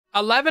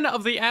11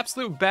 of the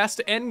absolute best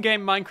in-game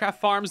Minecraft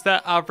farms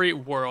that every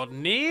world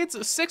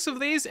needs. 6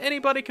 of these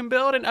anybody can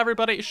build and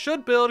everybody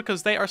should build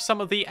because they are some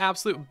of the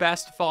absolute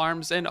best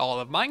farms in all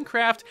of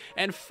Minecraft.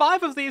 And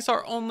 5 of these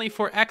are only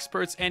for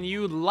experts and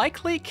you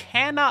likely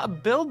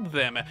cannot build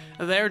them.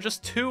 They're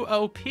just too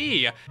OP.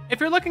 If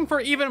you're looking for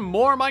even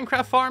more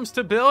Minecraft farms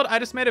to build, I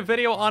just made a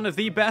video on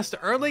the best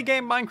early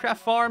game Minecraft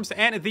farms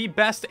and the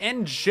best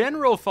in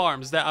general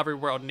farms that every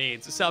world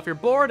needs. So if you're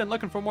bored and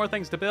looking for more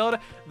things to build,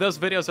 those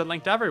videos are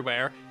linked everywhere.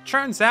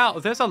 Turns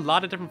out there's a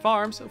lot of different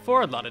farms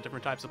for a lot of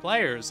different types of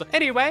players.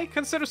 Anyway,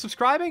 consider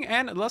subscribing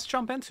and let's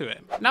jump into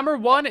it. Number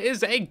 1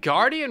 is a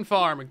Guardian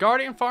farm.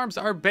 Guardian farms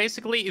are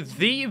basically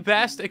the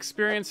best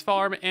experience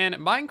farm in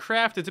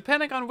Minecraft.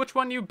 Depending on which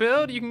one you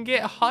build, you can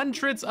get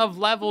hundreds of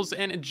levels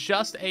in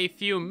just a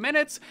few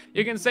minutes.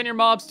 You can send your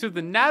mobs to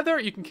the Nether.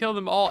 You can kill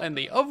them all in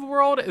the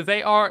overworld.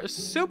 They are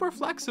super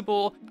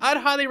flexible. I'd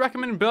highly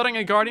recommend building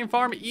a Guardian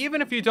farm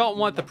even if you don't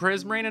want the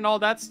Prismarine and all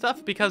that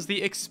stuff because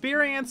the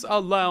experience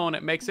alone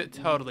makes it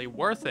totally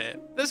worth it.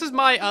 This is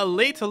my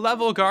elite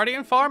level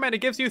Guardian farm and it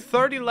gives you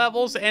 30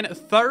 levels in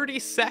 30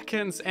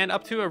 seconds and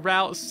up to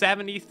around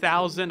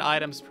 70,000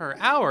 items per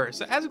hour.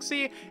 So as you can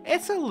see,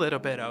 it's a little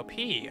bit OP.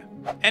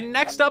 And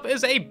next up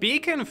is a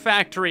beacon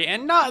factory,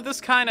 and not this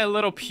kind of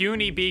little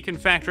puny beacon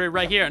factory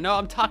right here. No,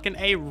 I'm talking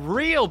a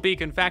real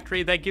beacon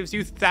factory that gives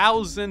you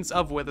thousands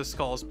of wither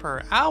skulls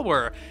per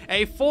hour.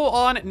 A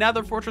full-on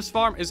nether fortress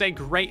farm is a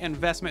great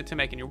investment to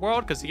make in your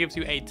world because it gives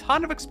you a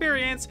ton of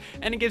experience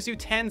and it gives you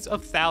tens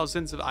of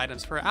thousands of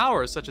items per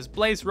hour, such as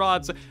blaze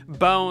rods,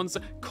 bones,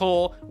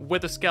 coal,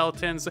 wither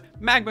skeletons,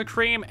 magma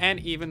cream, and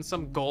even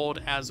some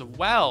gold as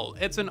well.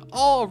 It's an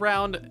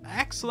all-around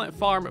excellent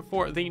farm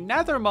for the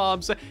nether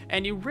mobs,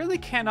 and you really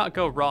cannot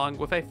go wrong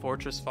with a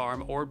fortress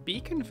farm or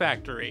beacon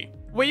factory.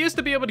 We used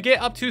to be able to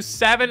get up to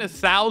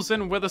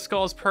 7,000 wither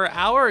skulls per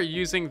hour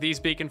using these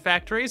beacon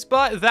factories,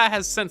 but that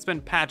has since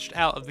been patched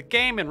out of the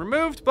game and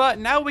removed, but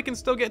now we can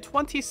still get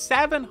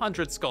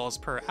 2,700 skulls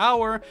per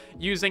hour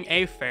using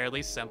a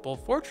fairly simple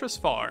fortress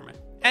farm.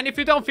 And if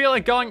you don't feel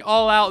like going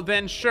all out,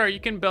 then sure, you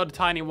can build a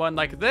tiny one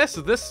like this.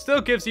 This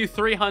still gives you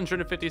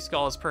 350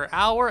 skulls per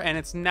hour, and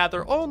it's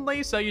nether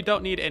only, so you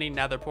don't need any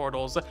nether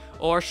portals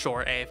or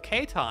short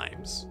AFK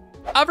times.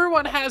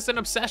 Everyone has an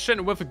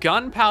obsession with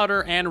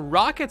gunpowder and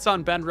rockets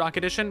on Bedrock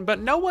Edition, but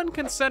no one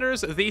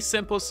considers the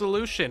simple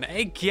solution,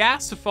 a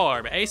gas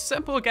farm. A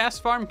simple gas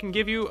farm can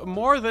give you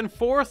more than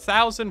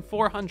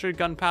 4,400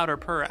 gunpowder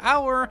per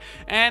hour,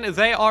 and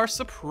they are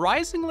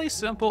surprisingly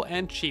simple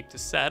and cheap to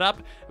set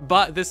up,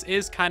 but this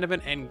is kind of an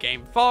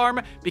in-game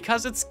farm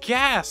because it's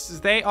gas.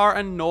 They are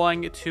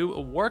annoying to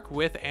work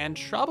with and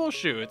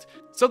troubleshoot.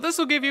 So this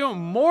will give you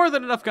more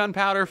than enough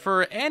gunpowder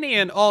for any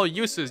and all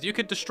uses. You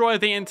could destroy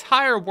the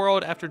entire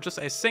world after just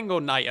a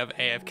single night of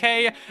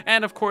AFK,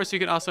 and of course you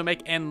can also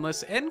make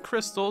endless end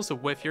crystals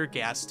with your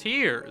gas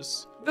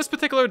tiers. This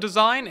particular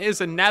design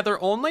is a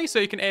nether only, so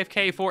you can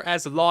AFK for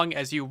as long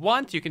as you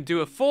want. You can do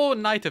a full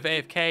night of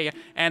AFK,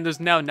 and there's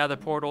no nether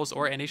portals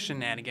or any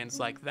shenanigans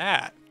like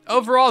that.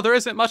 Overall, there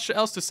isn't much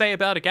else to say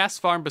about a gas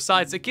farm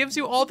besides it gives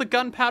you all the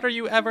gunpowder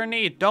you ever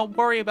need. Don't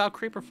worry about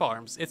creeper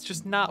farms. It's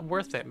just not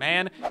worth it,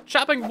 man.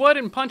 Chopping wood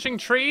and punching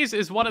trees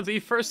is one of the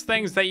first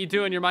things that you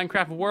do in your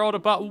Minecraft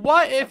world, but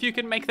what if you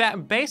can make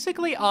that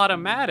basically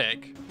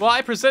automatic? Well,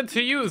 I present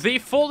to you the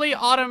fully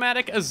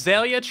automatic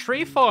Azalea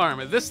tree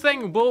farm. This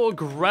thing will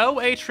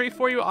grow a tree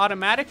for you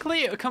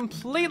automatically,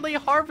 completely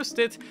harvest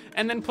it,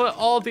 and then put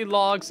all the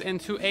logs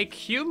into a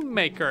cube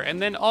maker.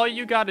 And then all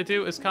you gotta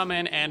do is come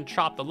in and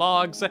chop the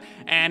logs,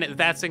 and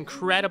that's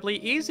incredibly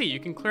easy.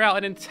 You can clear out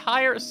an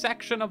entire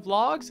section of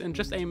logs in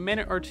just a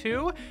minute or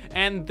two,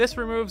 and this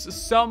removes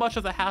so much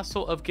of the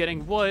hassle of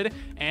getting wood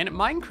in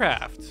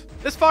Minecraft.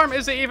 This farm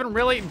isn't even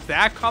really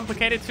that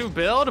complicated to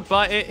build,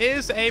 but it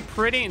is a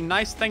pretty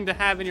nice thing to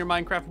have in your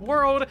Minecraft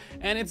world,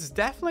 and it's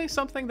definitely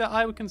something that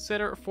I would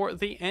consider for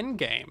the end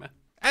game.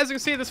 As you can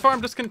see, this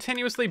farm just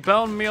continuously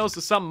bone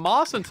meals some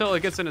moss until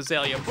it gets an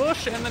azalea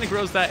bush, and then it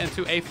grows that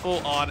into a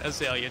full-on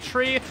azalea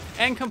tree,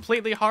 and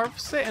completely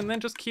harvests it, and then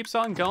just keeps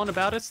on going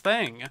about its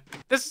thing.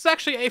 This is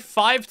actually a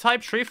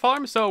 5-type tree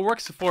farm, so it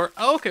works for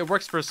oak, it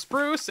works for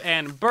spruce,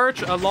 and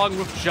birch, along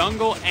with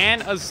jungle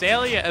and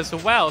azalea as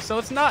well. So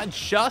it's not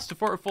just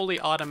for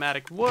fully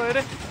automatic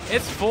wood,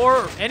 it's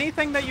for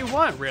anything that you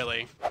want,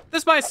 really.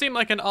 This might seem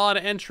like an odd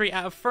entry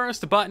at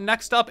first, but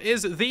next up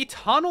is the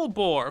tunnel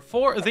bore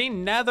for the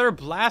nether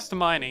blast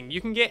mining. You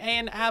can get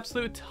an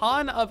absolute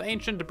ton of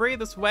ancient debris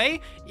this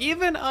way,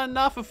 even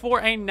enough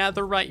for a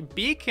netherite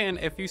beacon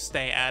if you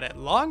stay at it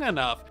long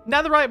enough.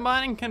 Netherite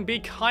mining can be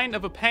kind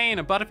of a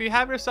pain, but if you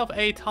have yourself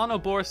a tunnel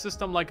bore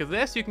system like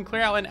this, you can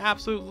clear out an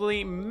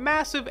absolutely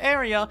massive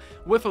area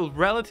with a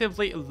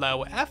relatively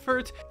low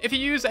effort. If you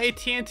use a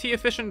TNT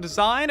efficient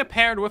design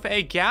paired with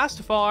a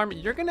ghast farm,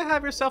 you're gonna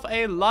have yourself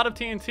a lot of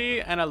TNT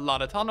and a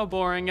lot of tunnel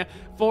boring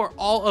for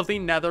all of the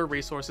nether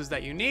resources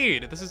that you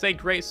need. This is a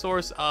great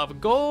source of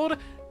gold,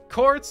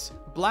 quartz,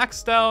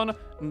 blackstone,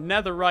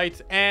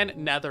 netherite, and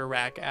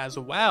netherrack as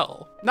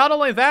well. Not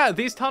only that,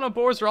 these tunnel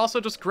bores are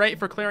also just great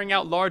for clearing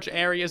out large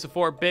areas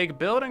for big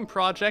building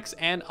projects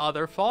and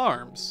other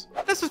farms.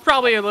 This is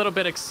probably a little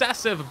bit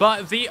excessive,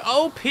 but the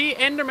OP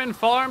Enderman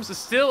farms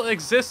still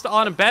exist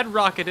on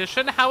Bedrock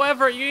Edition.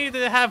 However, you need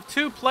to have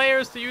 2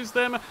 players to use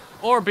them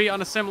or be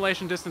on a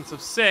simulation distance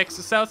of 6,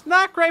 so it's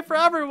not great for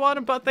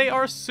everyone, but they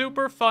are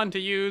super fun to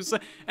use,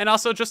 and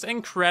also just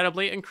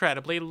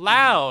incredibly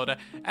loud.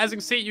 As you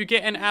can see, you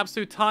get an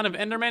absolute ton of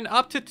Endermen,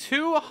 up to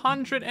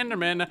 200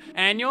 Endermen,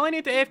 and you only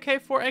need to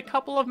AFK for a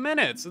couple of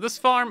minutes. This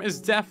farm is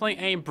definitely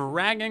a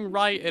bragging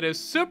right. It is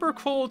super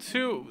cool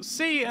to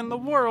see in the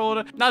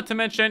world, not to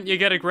mention you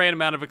get a great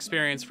amount of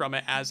experience from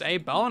it as a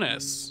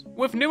bonus.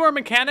 With newer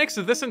mechanics,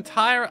 this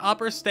entire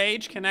upper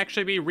stage can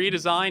actually be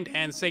redesigned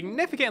and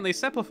significantly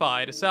simplified.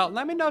 So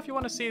let me know if you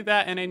want to see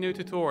that in a new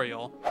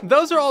tutorial.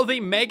 Those are all the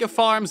mega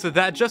farms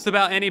that just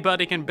about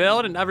anybody can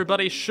build and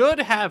everybody should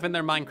have in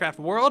their Minecraft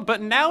world,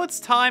 but now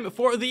it's time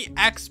for the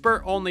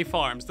expert only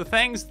farms, the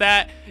things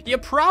that you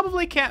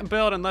probably can't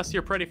build unless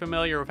you're pretty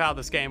familiar with how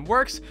this game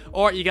works,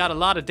 or you got a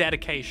lot of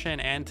dedication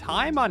and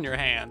time on your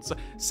hands.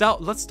 So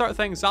let's start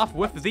things off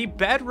with the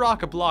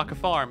Bedrock block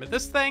farm.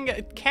 This thing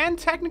can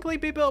technically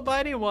be built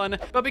by anyone,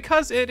 but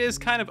because it is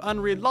kind of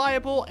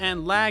unreliable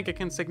and lag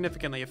can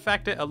significantly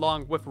affect it,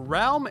 along with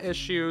realm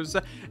issues,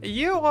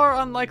 you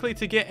are unlikely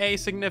to get a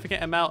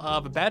significant amount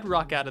of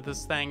bedrock out of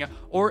this thing,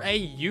 or a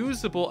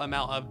usable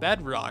amount of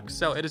bedrock.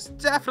 So it is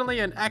definitely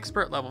an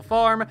expert level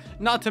farm,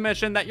 not to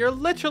mention that you're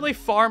literally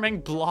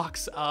farming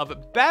blocks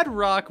of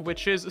bedrock,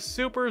 which is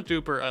super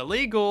duper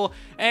illegal,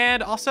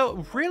 and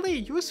also really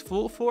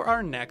useful for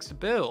our next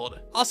build.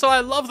 Also,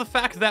 I love the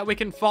fact that we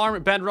can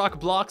farm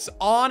bedrock blocks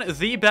on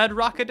the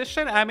Bedrock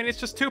Edition. I mean, it's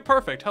just too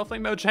perfect. Hopefully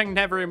Mojang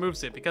never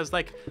removes it, because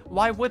like,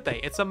 why would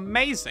they? It's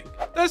amazing.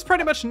 There's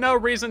pretty much no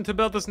reason to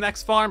build this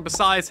next farm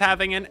besides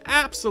having an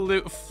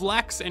absolute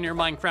flex in your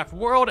Minecraft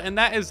world, and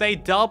that is a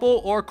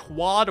double or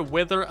quad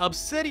wither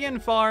obsidian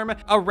farm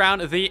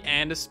around the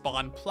end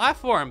spawn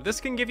platform. This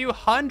can give you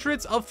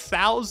hundreds of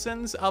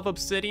thousands of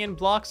obsidian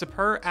blocks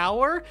per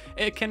hour.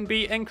 It can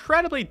be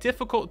incredibly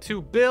difficult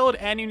to build,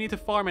 and you need to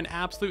farm an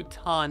absolute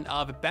ton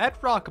of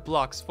bedrock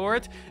blocks for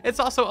it. It's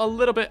also a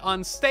little bit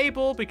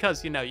unstable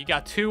because, you know, you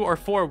got 2 or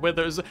 4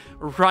 withers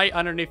right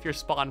underneath your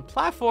spawn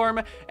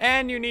platform,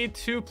 and you need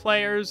 2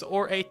 players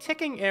or a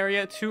ticking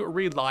area to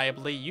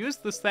reliably use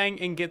this thing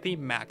and get the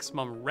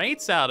maximum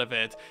rates out of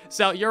it.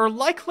 So you're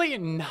likely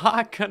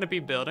not going to be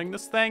building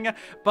this thing,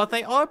 but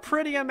they are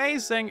pretty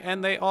amazing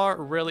and they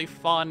are really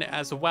fun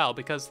as well,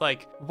 because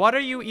like, what are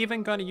you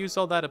even going to use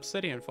all that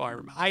obsidian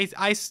for?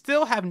 I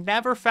still have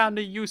never found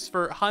a use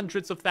for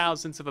hundreds of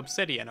thousands of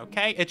obsidian,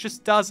 okay? It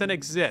just doesn't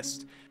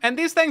exist. And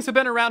these things have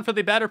been around for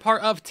the better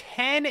part of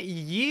 10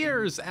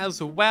 years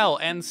as well,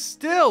 and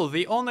still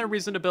the only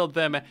reason to build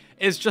them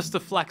is just to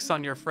flex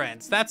on your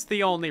friends. That's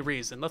the only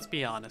reason, let's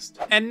be honest.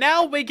 And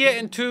now we get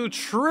into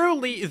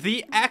truly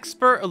the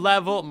expert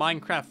level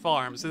Minecraft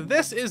farms.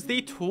 This is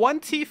the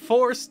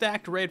 24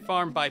 stacked raid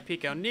farm by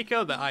Pico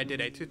Nico that I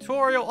did a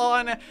tutorial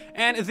on,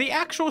 and the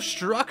actual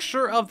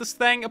structure of this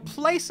thing,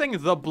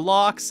 placing the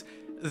blocks,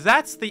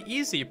 that's the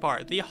easy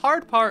part. The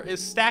hard part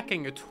is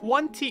stacking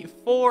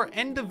 24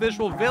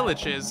 individual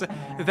villages.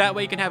 That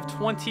way you can have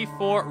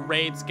 24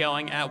 raids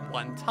going at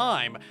one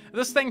time.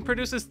 This thing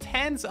produces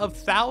tens of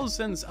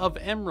thousands of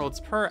emeralds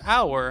per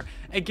hour.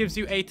 It gives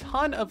you a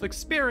ton of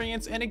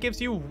experience, and it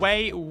gives you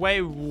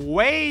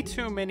way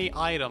too many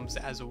items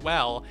as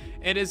well.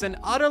 It is an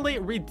utterly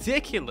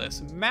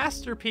ridiculous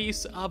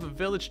masterpiece of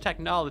village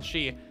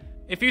technology.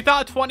 If you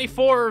thought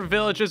 24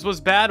 villages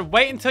was bad,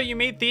 wait until you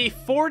meet the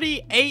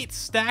 48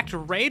 stacked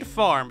raid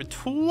farm.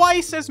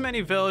 Twice as many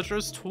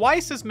villagers,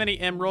 twice as many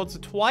emeralds,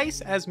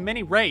 twice as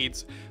many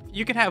raids.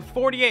 You can have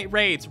 48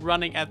 raids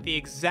running at the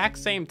exact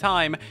same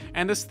time,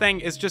 and this thing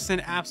is just an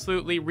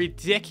absolutely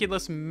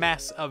ridiculous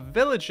mess of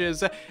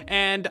villages,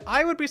 and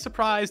I would be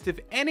surprised if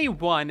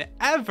anyone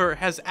ever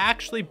has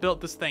actually built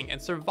this thing in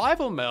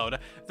survival mode.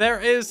 There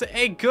is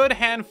a good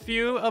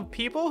handful of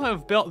people who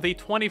have built the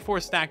 24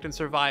 stacked in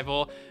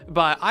survival,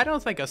 but I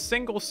don't think a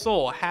single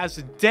soul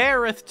has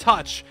dareth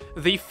touch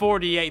the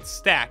 48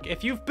 stack.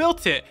 If you've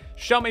built it,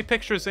 show me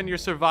pictures in your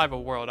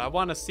survival world. I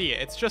want to see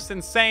it. It's just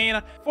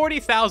insane.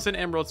 40,000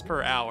 emeralds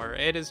per hour.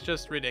 It is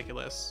just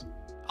ridiculous.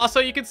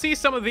 Also, you can see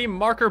some of the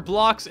marker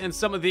blocks and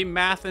some of the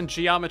math and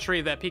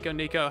geometry that Pico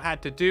Nico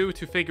had to do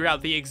to figure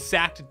out the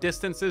exact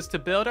distances to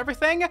build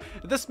everything.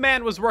 This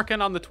man was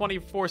working on the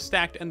 24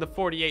 stacked and the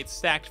 48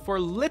 stacked for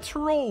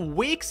literal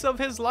weeks of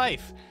his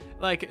life.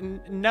 Like,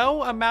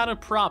 no amount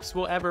of props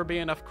will ever be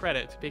enough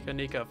credit to Pico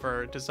Nico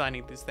for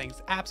designing these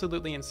things.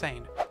 Absolutely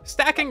insane.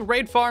 Stacking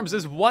raid farms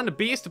is one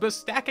beast, but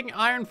stacking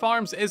iron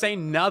farms is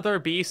another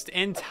beast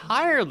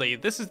entirely.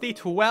 This is the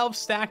 12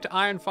 stacked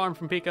iron farm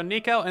from Pico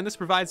Nico, and this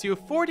provides you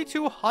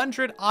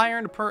 4,200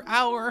 iron per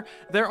hour.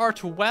 There are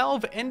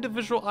 12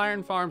 individual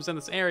iron farms in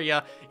this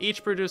area,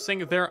 each producing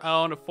their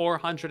own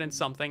 400 and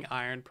something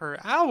iron per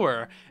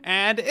hour.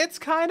 And it's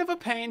kind of a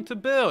pain to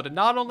build.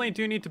 Not only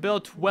do you need to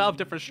build 12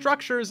 different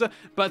structures,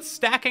 but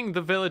stacking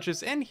the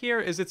villages in here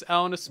is its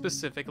own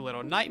specific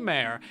little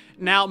nightmare.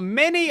 Now,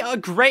 many a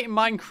great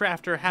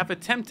Minecrafter have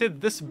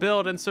attempted this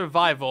build in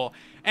survival,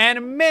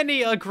 and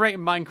many a great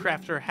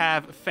Minecrafter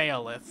have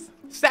faileth.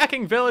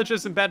 Stacking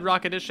villages in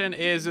Bedrock Edition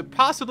is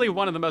possibly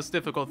one of the most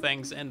difficult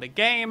things in the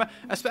game,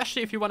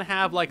 especially if you want to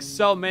have like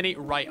so many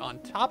right on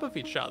top of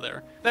each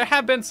other. There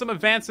have been some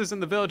advances in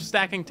the village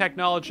stacking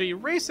technology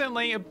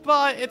recently,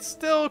 but it's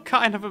still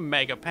kind of a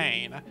mega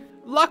pain.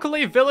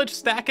 Luckily, village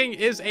stacking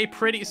is a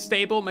pretty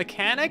stable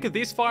mechanic.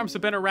 These farms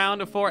have been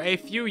around for a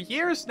few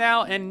years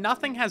now, and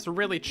nothing has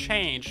really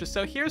changed.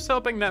 So here's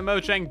hoping that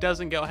Mojang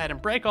doesn't go ahead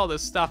and break all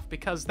this stuff,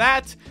 because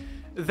that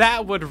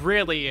would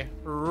really,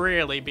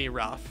 really be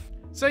rough.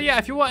 So yeah,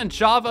 if you want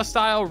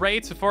Java-style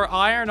rates for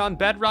iron on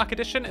Bedrock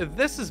Edition,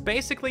 this is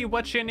basically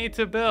what you need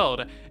to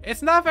build.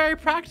 It's not very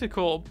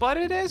practical, but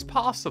it is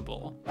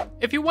possible.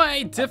 If you want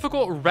a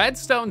difficult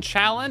redstone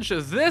challenge,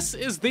 this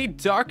is the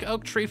Dark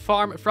Oak Tree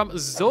Farm from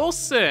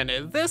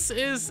Zulson. This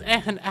is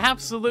an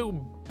absolute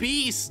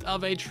beast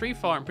of a tree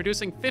farm,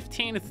 producing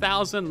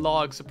 15,000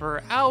 logs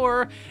per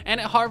hour,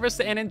 and it harvests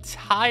an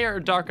entire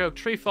dark oak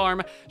tree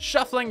farm,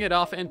 shuffling it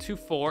off into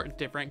 4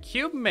 different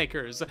cube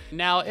makers.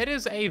 Now, it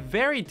is a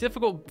very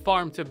difficult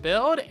farm to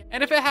build,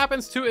 and if it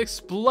happens to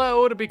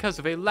explode because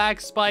of a lag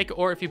spike,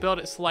 or if you build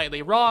it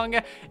slightly wrong,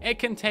 it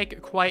can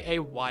take quite a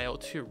while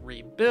to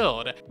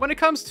rebuild. When it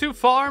comes to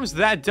farms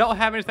that don't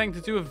have anything to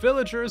do with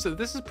villagers,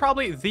 this is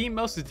probably the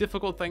most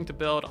difficult thing to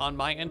build on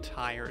my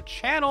entire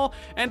channel,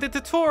 and the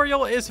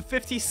tutorial is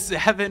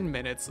 57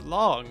 minutes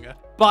long.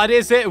 But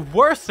is it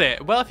worth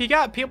it? Well, if you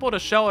got people to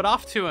show it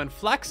off to and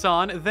flex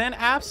on, then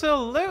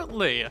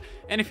absolutely.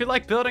 And if you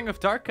like building with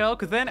dark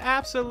oak, then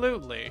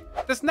absolutely.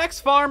 This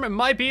next farm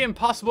might be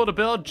impossible to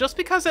build just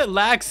because it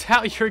lags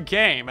out your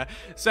game.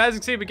 So as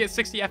you can see, we get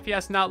 60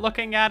 FPS not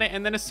looking at it,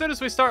 and then as soon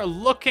as we start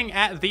looking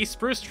at the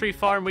spruce tree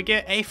farm, we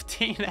get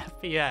 18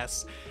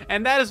 FPS.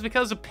 And that is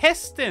because of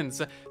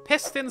pistons.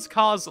 Pistons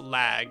cause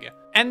lag.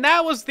 And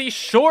that was the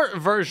short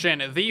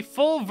version. The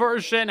full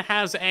version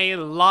has a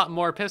lot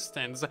more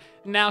pistons.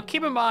 Now,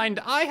 keep in mind,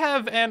 I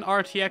have an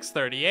RTX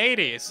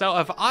 3080, so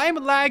if I'm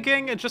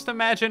lagging, just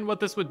imagine what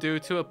this would do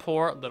to a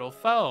poor little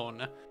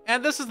phone.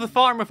 And this is the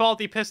farm with all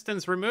the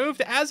pistons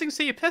removed. As you can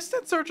see,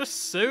 pistons are just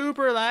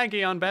super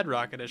laggy on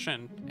Bedrock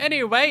Edition.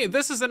 Anyway,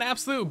 this is an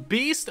absolute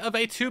beast of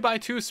a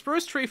 2x2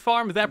 spruce tree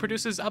farm that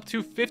produces up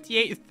to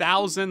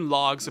 58,000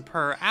 logs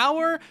per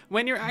hour.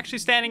 When you're actually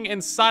standing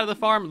inside of the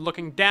farm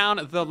looking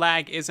down, the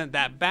lag isn't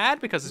that bad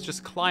because it's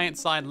just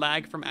client-side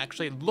lag from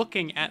actually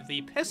looking at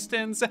the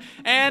pistons.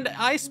 And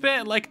I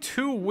spent like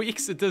 2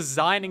 weeks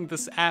designing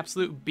this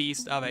absolute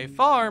beast of a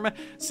farm,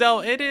 so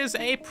it is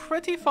a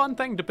pretty fun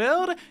thing to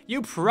build.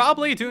 You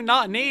probably do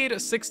not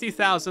need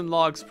 60,000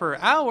 logs per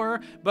hour,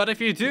 but if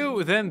you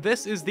do, then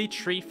this is the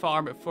tree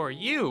farm for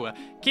you.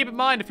 Keep in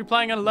mind, if you're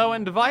playing on a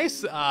low-end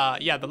device,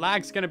 yeah, the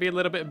lag's gonna be a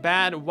little bit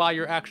bad while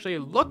you're actually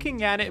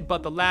looking at it,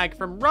 but the lag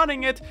from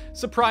running it,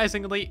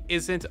 surprisingly,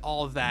 isn't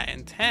all that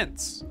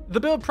intense. The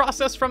build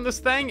process from this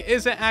thing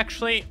isn't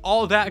actually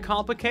all that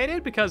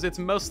complicated because it's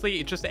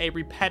mostly just a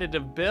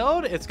repetitive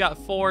build. It's got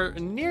 4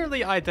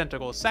 nearly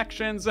identical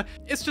sections.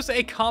 It's just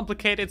a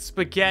complicated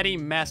spaghetti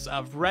mess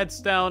of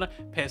redstone,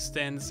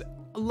 pistons,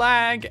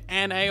 lag,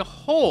 and a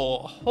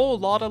whole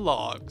lot of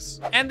logs.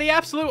 And the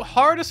absolute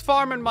hardest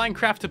farm in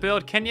Minecraft to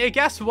build, can you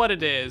guess what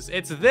it is?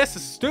 It's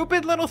this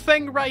stupid little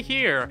thing right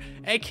here,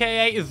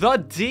 aka the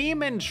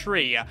Demon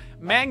Tree.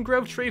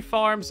 Mangrove tree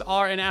farms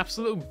are an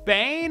absolute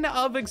bane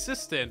of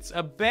existence,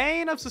 a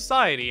bane of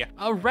society,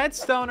 a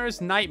redstoner's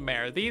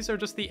nightmare. These are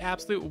just the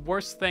absolute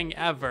worst thing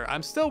ever.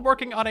 I'm still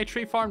working on a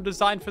tree farm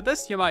design for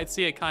this. You might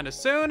see it kind of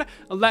soon.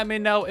 Let me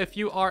know if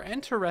you are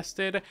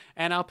interested,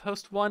 and I'll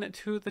post one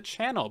to the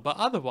channel. But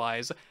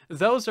otherwise,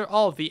 those are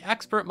all the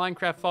expert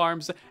Minecraft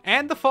farms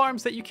and the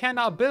farms that you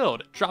cannot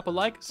build. Drop a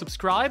like,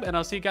 subscribe, and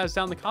I'll see you guys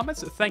down in the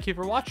comments. Thank you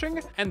for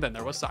watching, and then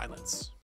there was silence.